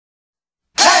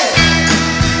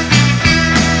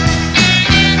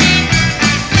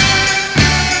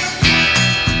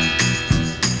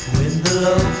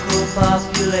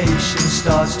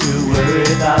starts to worry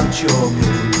about your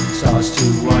mood, starts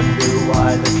to wonder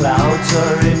why the clouds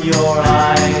are in your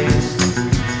eyes.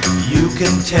 You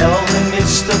can tell them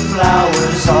it's the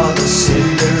flowers or the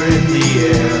cinder in the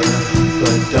air,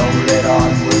 but don't let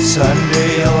on what's under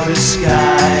your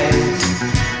disguise.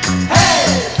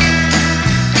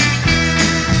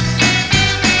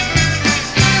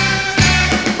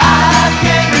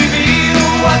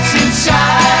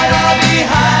 Inside or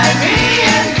behind me,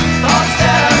 and thoughts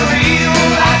that are real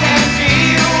I can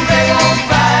feel, they won't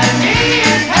find me.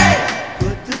 And hey,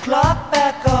 put the clock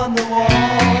back on the wall.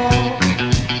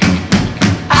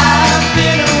 I've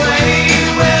been away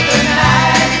where the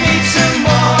night meets the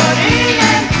morning,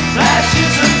 and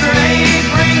flashes of gray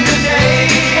bring the day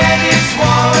and its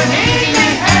warning.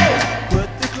 And hey, put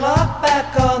the clock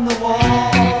back on the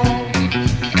wall.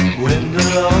 When the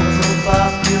local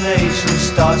population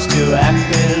starts to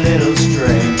act a little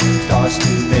strange, starts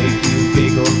to make you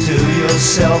giggle to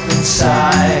yourself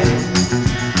inside,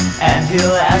 and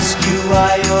he'll ask you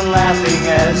why you're laughing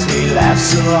as he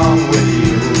laughs along with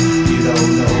you. You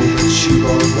don't know, but you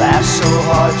both laugh so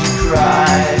hard you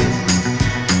cry.